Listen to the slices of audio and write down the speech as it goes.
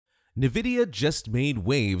Nvidia just made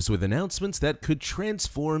waves with announcements that could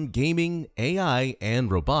transform gaming, AI, and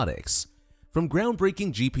robotics. From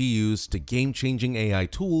groundbreaking GPUs to game-changing AI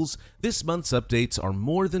tools, this month's updates are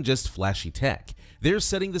more than just flashy tech. They're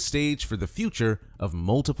setting the stage for the future of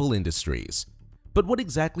multiple industries. But what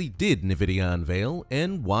exactly did Nvidia unveil,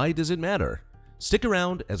 and why does it matter? Stick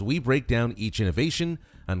around as we break down each innovation,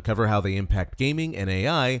 uncover how they impact gaming and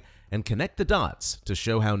AI, and connect the dots to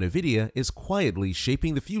show how Nvidia is quietly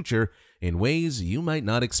shaping the future in ways you might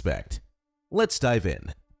not expect. Let's dive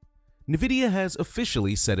in. Nvidia has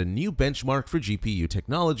officially set a new benchmark for GPU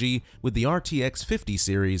technology with the RTX 50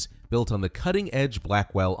 series built on the cutting-edge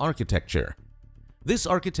Blackwell architecture. This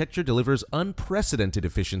architecture delivers unprecedented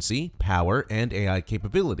efficiency, power, and AI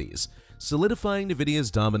capabilities, solidifying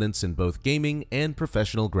Nvidia's dominance in both gaming and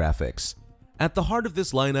professional graphics. At the heart of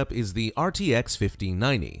this lineup is the RTX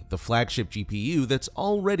 5090, the flagship GPU that's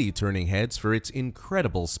already turning heads for its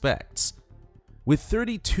incredible specs. With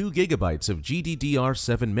 32 GB of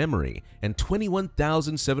GDDR7 memory and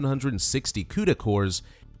 21,760 CUDA cores,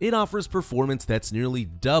 it offers performance that's nearly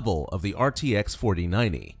double of the RTX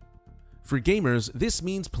 4090. For gamers, this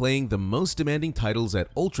means playing the most demanding titles at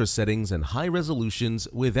ultra settings and high resolutions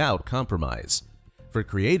without compromise. For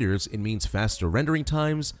creators, it means faster rendering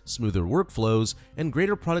times, smoother workflows, and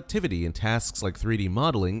greater productivity in tasks like 3D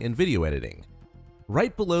modeling and video editing.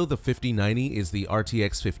 Right below the 5090 is the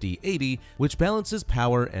RTX 5080, which balances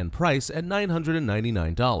power and price at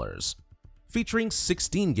 $999. Featuring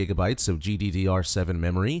 16 GB of GDDR7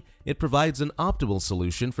 memory, it provides an optimal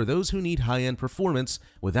solution for those who need high-end performance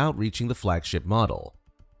without reaching the flagship model.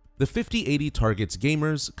 The 5080 targets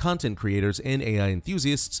gamers, content creators, and AI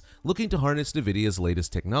enthusiasts looking to harness Nvidia's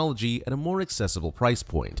latest technology at a more accessible price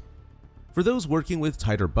point. For those working with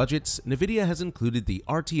tighter budgets, Nvidia has included the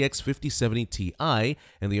RTX 5070 Ti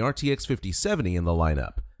and the RTX 5070 in the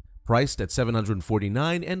lineup, priced at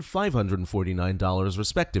 $749 and $549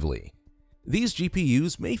 respectively. These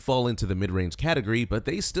GPUs may fall into the mid-range category, but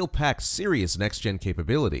they still pack serious next-gen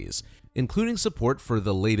capabilities, including support for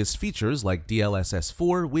the latest features like DLSS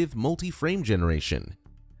 4 with multi-frame generation.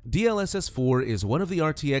 DLSS 4 is one of the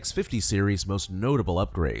RTX 50 series' most notable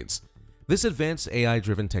upgrades. This advanced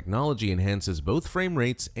AI-driven technology enhances both frame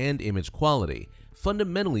rates and image quality,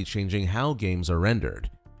 fundamentally changing how games are rendered.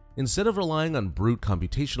 Instead of relying on brute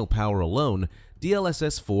computational power alone,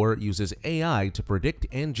 DLSS 4 uses AI to predict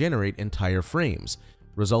and generate entire frames,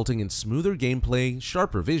 resulting in smoother gameplay,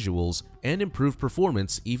 sharper visuals, and improved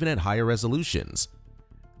performance even at higher resolutions.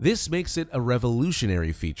 This makes it a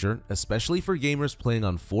revolutionary feature, especially for gamers playing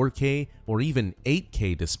on 4K or even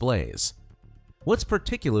 8K displays. What's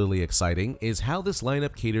particularly exciting is how this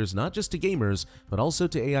lineup caters not just to gamers, but also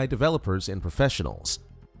to AI developers and professionals.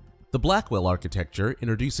 The Blackwell architecture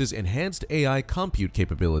introduces enhanced AI compute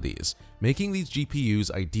capabilities, making these GPUs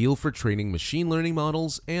ideal for training machine learning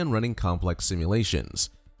models and running complex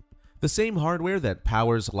simulations. The same hardware that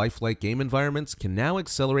powers lifelike game environments can now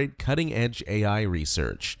accelerate cutting-edge AI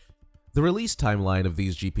research. The release timeline of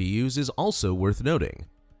these GPUs is also worth noting.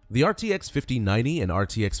 The RTX 5090 and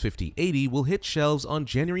RTX 5080 will hit shelves on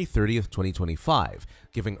January 30th, 2025,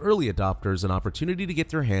 giving early adopters an opportunity to get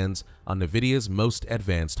their hands on Nvidia's most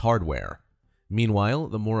advanced hardware. Meanwhile,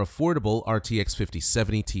 the more affordable RTX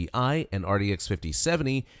 5070 Ti and RTX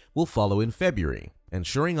 5070 will follow in February,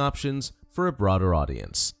 ensuring options for a broader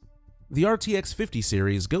audience. The RTX 50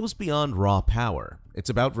 series goes beyond raw power. It's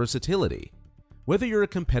about versatility. Whether you're a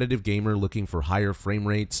competitive gamer looking for higher frame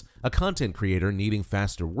rates, a content creator needing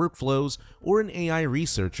faster workflows, or an AI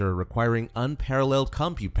researcher requiring unparalleled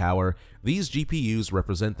compute power, these GPUs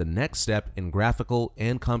represent the next step in graphical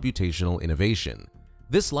and computational innovation.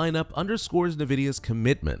 This lineup underscores Nvidia's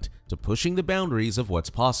commitment to pushing the boundaries of what's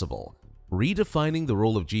possible, redefining the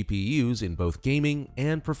role of GPUs in both gaming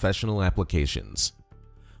and professional applications.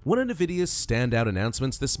 One of Nvidia's standout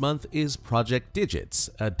announcements this month is Project Digits,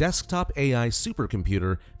 a desktop AI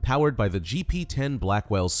supercomputer powered by the GP10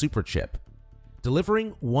 Blackwell superchip.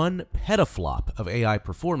 Delivering 1 petaflop of AI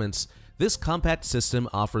performance, this compact system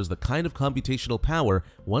offers the kind of computational power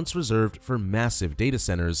once reserved for massive data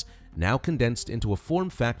centers, now condensed into a form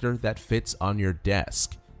factor that fits on your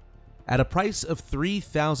desk. At a price of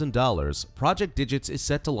 $3,000, Project Digits is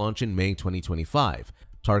set to launch in May 2025,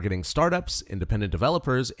 targeting startups, independent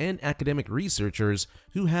developers, and academic researchers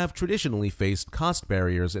who have traditionally faced cost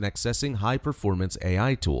barriers in accessing high-performance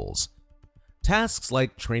AI tools. Tasks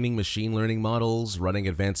like training machine learning models, running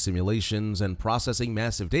advanced simulations, and processing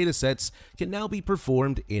massive datasets can now be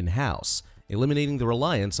performed in-house, eliminating the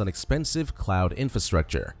reliance on expensive cloud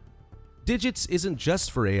infrastructure. Digits isn't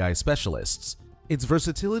just for AI specialists. Its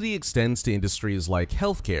versatility extends to industries like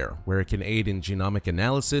healthcare, where it can aid in genomic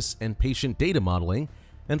analysis and patient data modeling,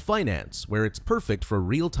 and finance, where it's perfect for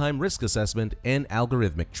real-time risk assessment and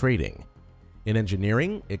algorithmic trading. In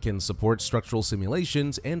engineering, it can support structural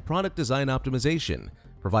simulations and product design optimization,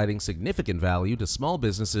 providing significant value to small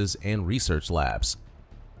businesses and research labs.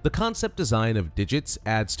 The concept design of digits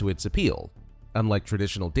adds to its appeal. Unlike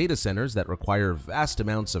traditional data centers that require vast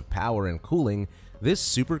amounts of power and cooling, this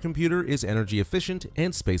supercomputer is energy efficient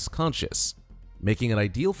and space conscious, making it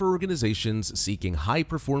ideal for organizations seeking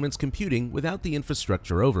high-performance computing without the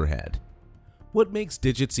infrastructure overhead. What makes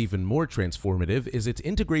digits even more transformative is its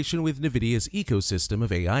integration with Nvidia's ecosystem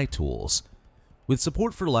of AI tools. With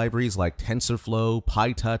support for libraries like TensorFlow,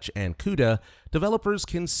 PyTouch, and CUDA, developers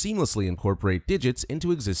can seamlessly incorporate digits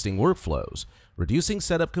into existing workflows, reducing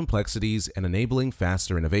setup complexities and enabling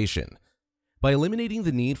faster innovation. By eliminating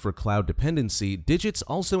the need for cloud dependency, digits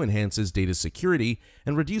also enhances data security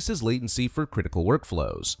and reduces latency for critical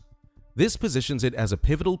workflows. This positions it as a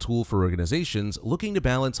pivotal tool for organizations looking to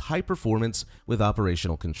balance high performance with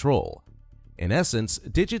operational control. In essence,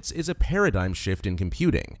 digits is a paradigm shift in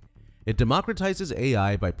computing. It democratizes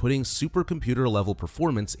AI by putting supercomputer-level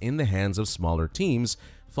performance in the hands of smaller teams,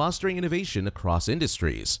 fostering innovation across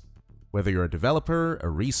industries. Whether you're a developer, a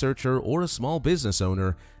researcher, or a small business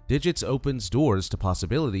owner, digits opens doors to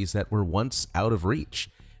possibilities that were once out of reach,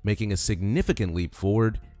 making a significant leap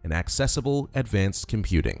forward in accessible, advanced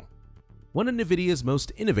computing. One of Nvidia's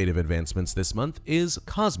most innovative advancements this month is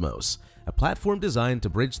Cosmos, a platform designed to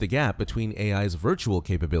bridge the gap between AI's virtual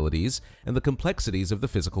capabilities and the complexities of the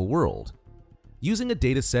physical world. Using a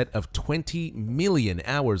dataset of 20 million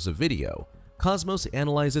hours of video, Cosmos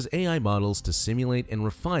analyzes AI models to simulate and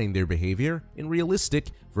refine their behavior in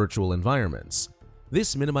realistic virtual environments.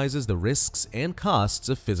 This minimizes the risks and costs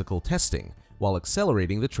of physical testing while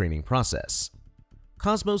accelerating the training process.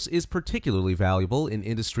 Cosmos is particularly valuable in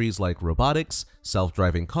industries like robotics,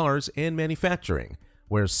 self-driving cars, and manufacturing,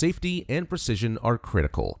 where safety and precision are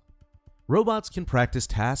critical. Robots can practice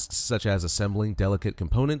tasks such as assembling delicate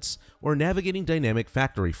components or navigating dynamic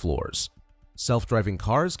factory floors. Self-driving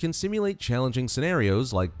cars can simulate challenging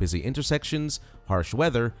scenarios like busy intersections, harsh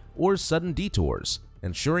weather, or sudden detours,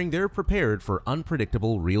 ensuring they're prepared for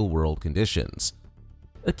unpredictable real-world conditions.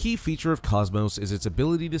 A key feature of Cosmos is its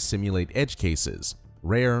ability to simulate edge cases,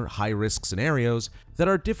 rare, high-risk scenarios that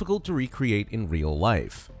are difficult to recreate in real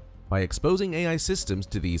life. By exposing AI systems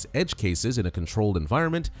to these edge cases in a controlled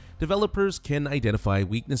environment, developers can identify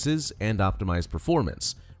weaknesses and optimize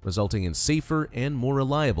performance, resulting in safer and more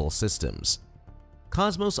reliable systems.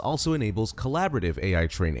 Cosmos also enables collaborative AI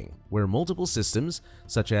training, where multiple systems,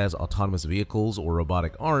 such as autonomous vehicles or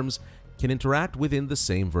robotic arms, can interact within the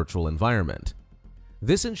same virtual environment.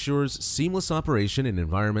 This ensures seamless operation in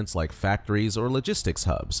environments like factories or logistics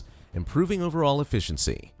hubs, improving overall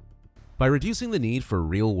efficiency. By reducing the need for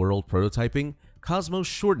real-world prototyping, Cosmos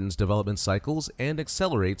shortens development cycles and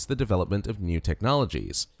accelerates the development of new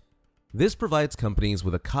technologies. This provides companies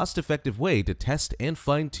with a cost-effective way to test and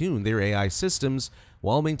fine-tune their AI systems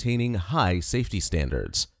while maintaining high safety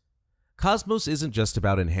standards. Cosmos isn't just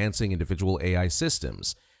about enhancing individual AI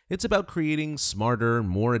systems. It's about creating smarter,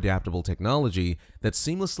 more adaptable technology that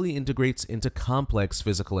seamlessly integrates into complex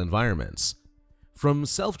physical environments. From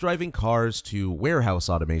self-driving cars to warehouse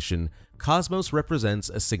automation, Cosmos represents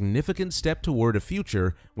a significant step toward a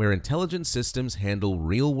future where intelligent systems handle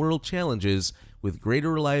real-world challenges with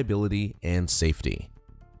greater reliability and safety.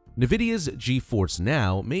 Nvidia's GeForce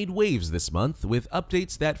Now made waves this month with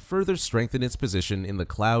updates that further strengthen its position in the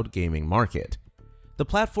cloud gaming market. The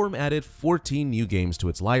platform added 14 new games to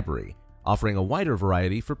its library, offering a wider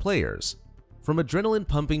variety for players. From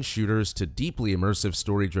adrenaline-pumping shooters to deeply immersive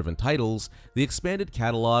story-driven titles, the expanded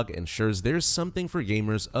catalog ensures there's something for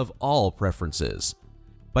gamers of all preferences.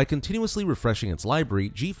 By continuously refreshing its library,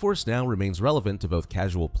 GeForce Now remains relevant to both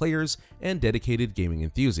casual players and dedicated gaming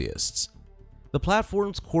enthusiasts. The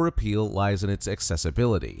platform's core appeal lies in its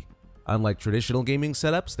accessibility. Unlike traditional gaming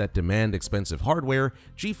setups that demand expensive hardware,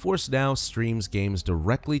 GeForce Now streams games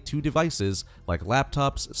directly to devices like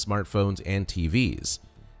laptops, smartphones, and TVs.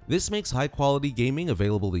 This makes high-quality gaming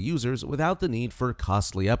available to users without the need for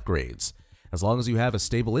costly upgrades. As long as you have a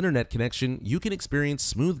stable internet connection, you can experience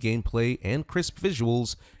smooth gameplay and crisp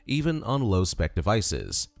visuals even on low-spec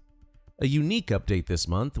devices. A unique update this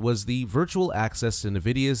month was the virtual access to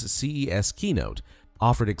Nvidia's CES keynote,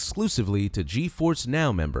 offered exclusively to GeForce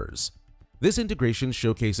Now members. This integration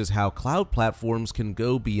showcases how cloud platforms can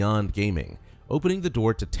go beyond gaming, opening the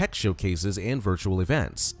door to tech showcases and virtual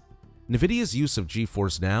events. Nvidia's use of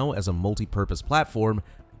GeForce Now as a multi-purpose platform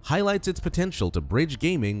highlights its potential to bridge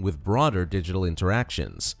gaming with broader digital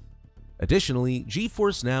interactions. Additionally,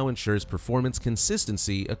 GeForce Now ensures performance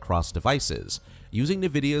consistency across devices, using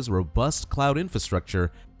Nvidia's robust cloud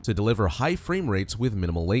infrastructure to deliver high frame rates with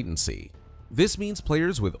minimal latency. This means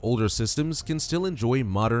players with older systems can still enjoy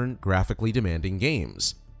modern, graphically demanding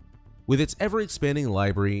games. With its ever-expanding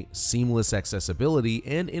library, seamless accessibility,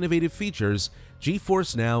 and innovative features,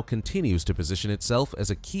 GeForce Now continues to position itself as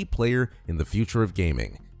a key player in the future of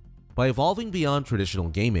gaming. By evolving beyond traditional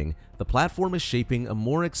gaming, the platform is shaping a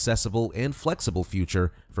more accessible and flexible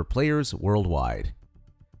future for players worldwide.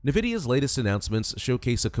 Nvidia's latest announcements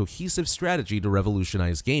showcase a cohesive strategy to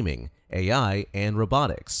revolutionize gaming, AI, and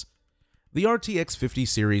robotics. The RTX 50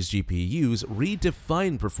 series GPUs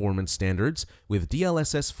redefine performance standards with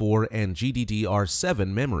DLSS 4 and GDDR7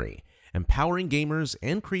 memory, empowering gamers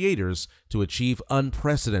and creators to achieve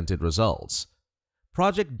unprecedented results.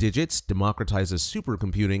 Project Digits democratizes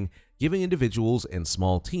supercomputing, giving individuals and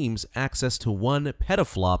small teams access to 1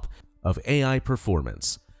 petaflop of AI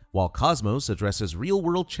performance, while Cosmos addresses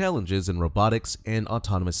real-world challenges in robotics and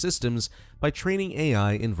autonomous systems by training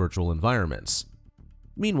AI in virtual environments.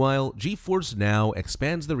 Meanwhile, GeForce Now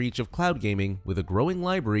expands the reach of cloud gaming with a growing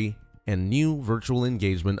library and new virtual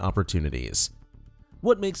engagement opportunities.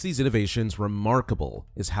 What makes these innovations remarkable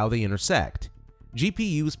is how they intersect.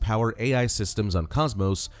 GPUs power AI systems on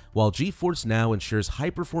Cosmos, while GeForce Now ensures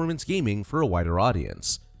high-performance gaming for a wider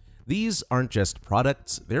audience. These aren't just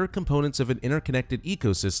products, they're components of an interconnected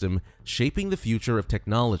ecosystem shaping the future of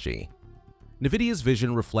technology. Nvidia's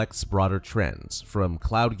vision reflects broader trends, from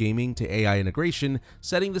cloud gaming to AI integration,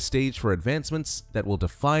 setting the stage for advancements that will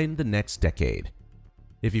define the next decade.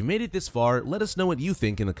 If you've made it this far, let us know what you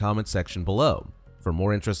think in the comment section below. For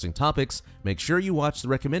more interesting topics, make sure you watch the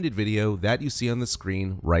recommended video that you see on the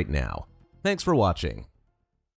screen right now. Thanks for watching.